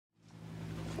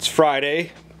It's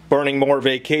Friday, burning more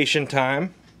vacation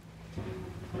time.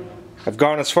 I've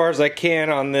gone as far as I can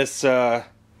on this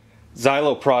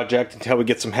Xylo project until we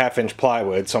get some 1/2-inch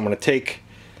plywood. So I'm going to take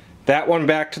that one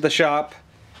back to the shop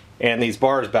and these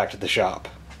bars back to the shop.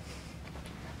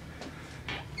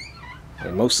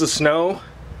 And most of the snow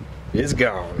is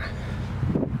gone.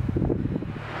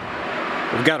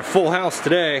 We've got a full house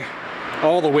today.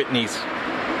 All the Whitneys.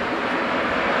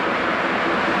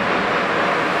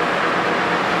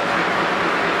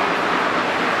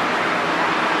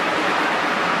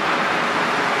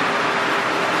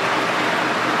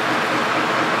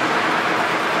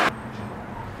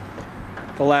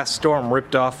 The last storm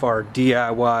ripped off our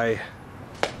DIY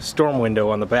storm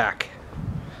window on the back.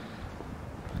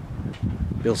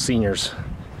 Bill Sr.'s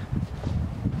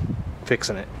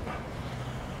fixing it.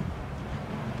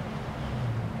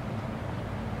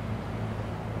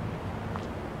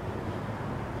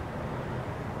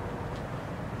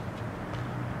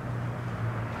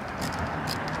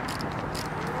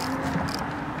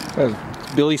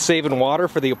 Billy saving water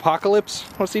for the apocalypse?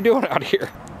 What's he doing out here?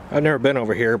 I've never been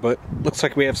over here, but looks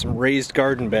like we have some raised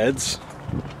garden beds.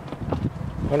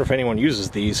 Wonder if anyone uses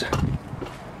these.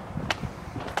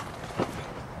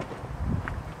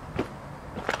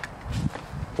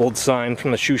 Old sign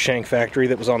from the shoe shank factory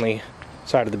that was on the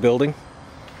side of the building.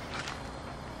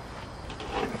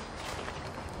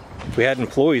 If we had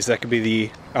employees, that could be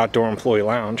the outdoor employee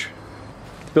lounge.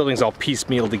 The building's all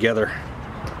piecemeal together.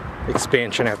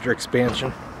 Expansion after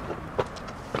expansion.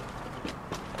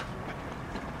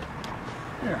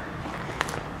 Yeah.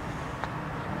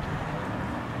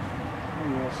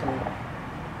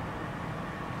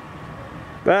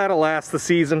 That'll last the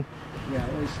season. Yeah,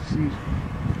 at least the season.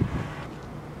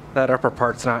 That upper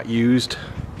part's not used.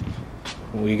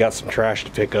 We got some trash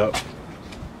to pick up.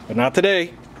 But not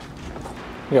today.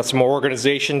 We got some more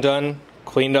organization done.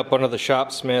 Cleaned up under the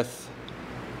shopsmith.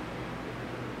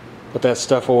 Put that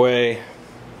stuff away.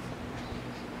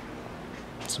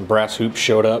 Some brass hoops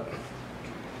showed up.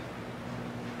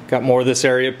 Got more of this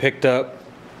area picked up.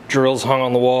 Drills hung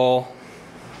on the wall.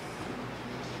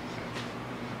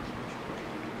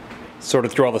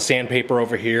 Sorted through all the sandpaper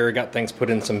over here. Got things put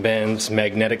in some bins.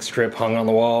 Magnetic strip hung on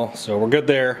the wall. So we're good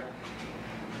there.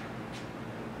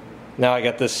 Now I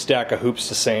got this stack of hoops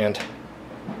to sand.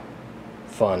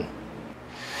 Fun.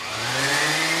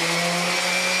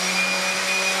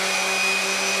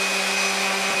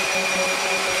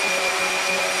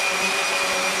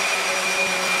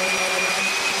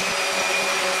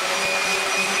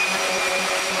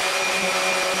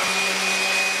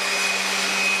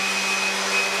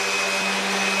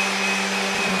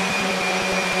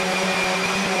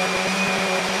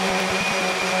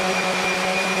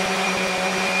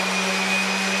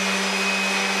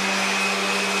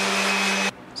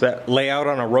 Is that layout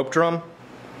on a rope drum?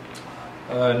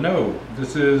 No,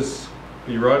 this is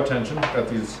the rod tension. Got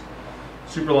these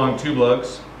super long tube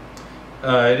lugs.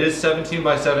 It is 17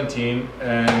 by 17,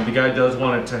 and the guy does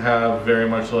want it to have very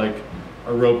much like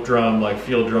a rope drum, like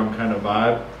field drum kind of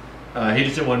vibe. He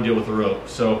just didn't want to deal with the rope.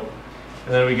 So,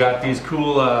 and then we got these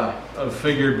cool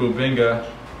figured bubinga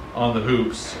on the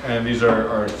hoops, and these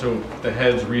are so the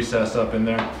heads recessed up in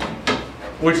there,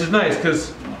 which is nice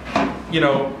because, you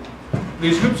know,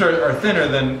 these hoops are thinner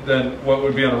than what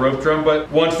would be on a rope drum,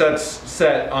 but once that's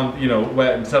set on, you know,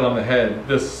 wet and set on the head,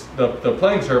 the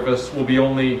playing surface will be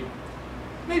only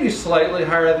maybe slightly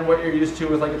higher than what you're used to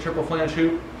with like a triple flange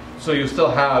hoop. So you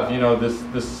still have, you know,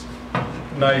 this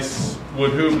nice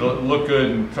wood hoop. It'll look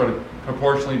good and sort of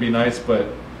proportionally be nice, but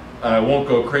won't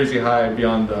go crazy high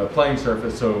beyond the playing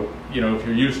surface. So, you know, if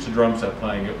you're used to drum set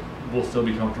playing, it will still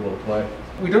be comfortable to play.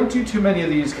 We don't do too many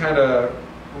of these kind of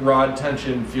rod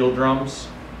tension field drums,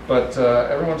 but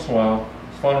every once in a while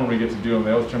it's fun when we get to do them.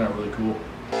 They always turn out really cool.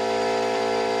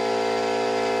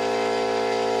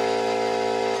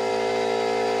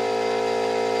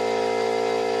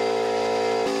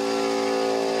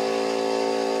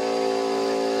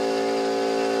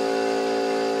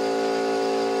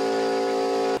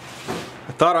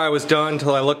 I thought I was done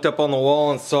until I looked up on the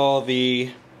wall and saw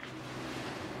the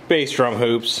bass drum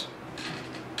hoops.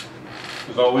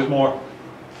 There's always more.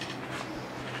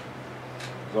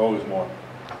 There's always more.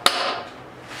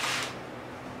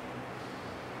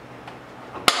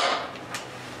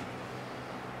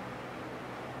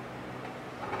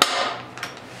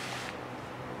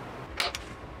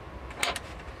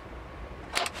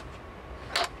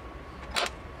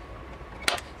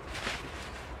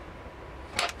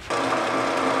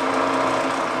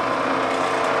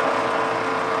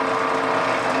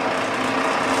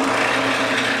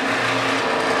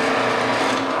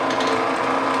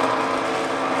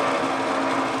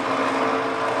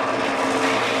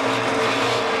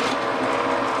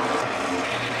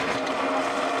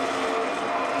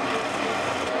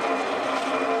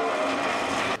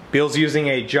 Bill's using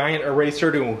a giant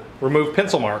eraser to remove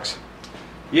pencil marks.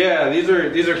 Yeah, these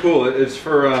are cool. It's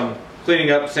for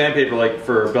cleaning up sandpaper, like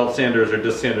for belt sanders or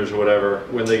disc sanders or whatever,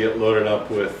 when they get loaded up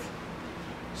with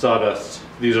sawdust.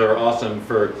 These are awesome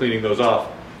for cleaning those off.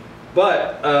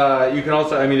 But you can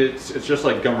also, I mean, it's just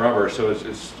like gum rubber, so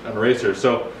it's an eraser.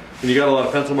 So when you got a lot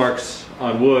of pencil marks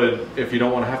on wood, if you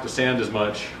don't want to have to sand as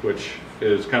much, which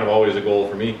is kind of always a goal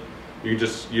for me, you can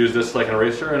just use this like an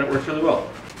eraser and it works really well.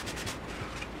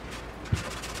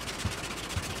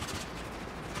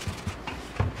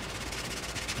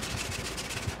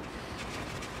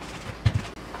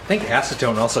 I think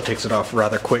acetone also takes it off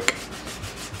rather quick.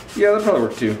 Yeah, that probably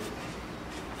worked too.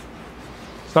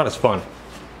 It's not as fun.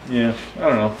 Yeah, I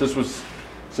don't know. This was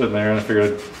sitting there and I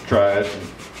figured I'd try it.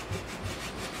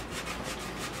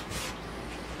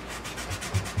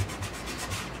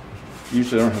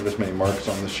 Usually I don't have this many marks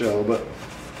on the shell, but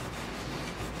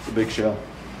it's a big shell.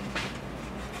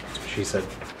 That's what she said.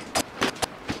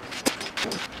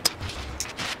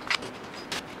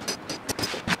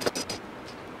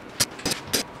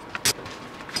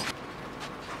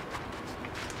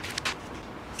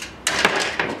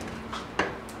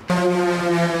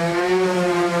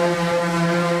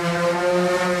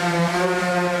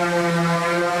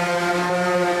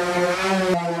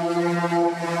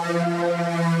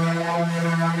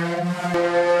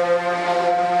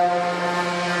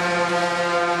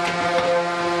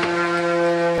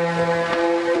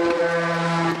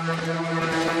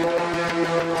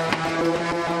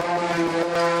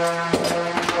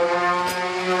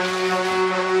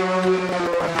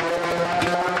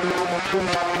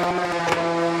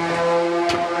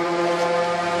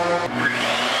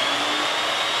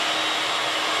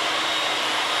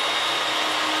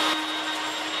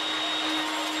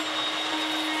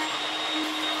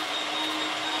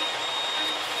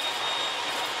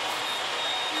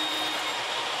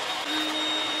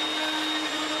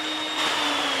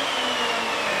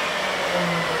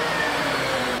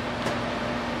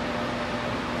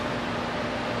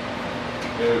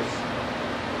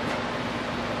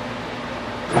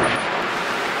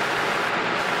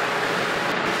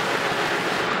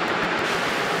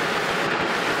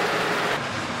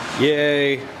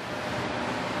 Yay.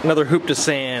 Another hoop to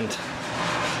sand.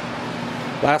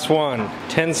 Last one.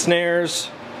 10 snares,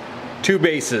 2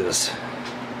 bases.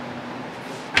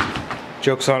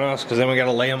 Joke's on us, because then we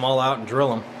gotta lay them all out and drill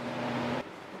them.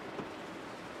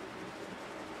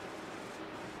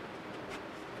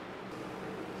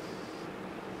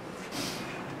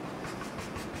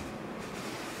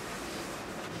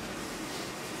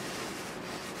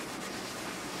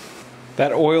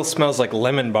 That oil smells like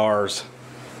lemon bars.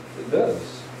 It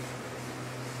does.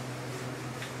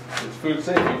 It's food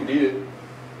safe, you can eat it.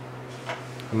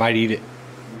 I might eat it.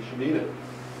 You should eat it.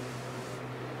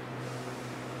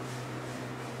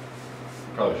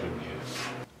 Probably shouldn't eat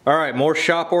it. Alright, more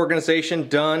shop organization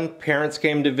done. Parents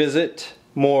came to visit.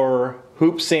 More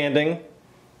hoop sanding.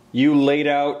 You laid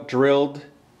out, drilled,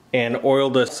 and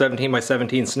oiled a 17 by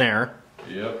 17 snare.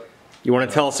 Yep. You want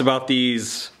to tell us about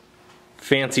these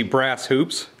fancy brass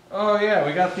hoops? Oh yeah,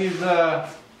 we got these,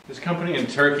 this company in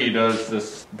Turkey does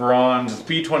this bronze, it's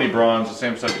B20 bronze, the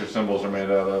same stuff your cymbals are made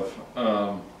out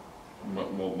of,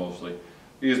 mostly.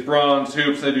 These bronze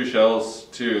hoops, they do shells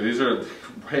too. These are,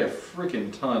 weigh a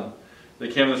freaking ton. They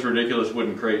came in this ridiculous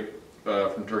wooden crate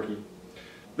from Turkey.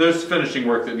 There's finishing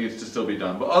work that needs to still be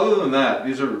done, but other than that,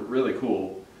 these are really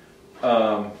cool.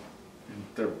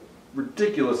 They're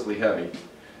ridiculously heavy.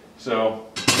 So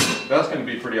that's going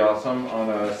to be pretty awesome on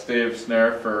a stave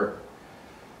snare for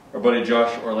our buddy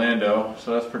Josh Orlando,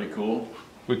 so that's pretty cool.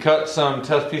 We cut some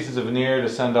test pieces of veneer to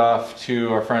send off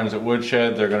to our friends at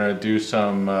Woodshed. They're going to do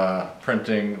some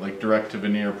printing, like direct to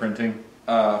veneer printing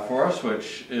for us,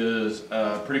 which is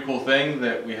a pretty cool thing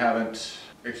that we haven't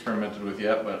experimented with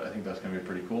yet, but I think that's going to be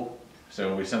pretty cool.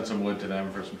 So we sent some wood to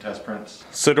them for some test prints.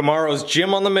 So tomorrow's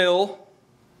gym on the mill,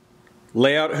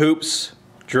 layout hoops,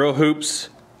 drill hoops,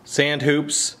 sand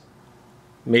hoops,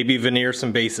 maybe veneer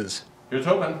some bases. Here's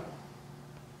hoping.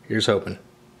 Here's hoping.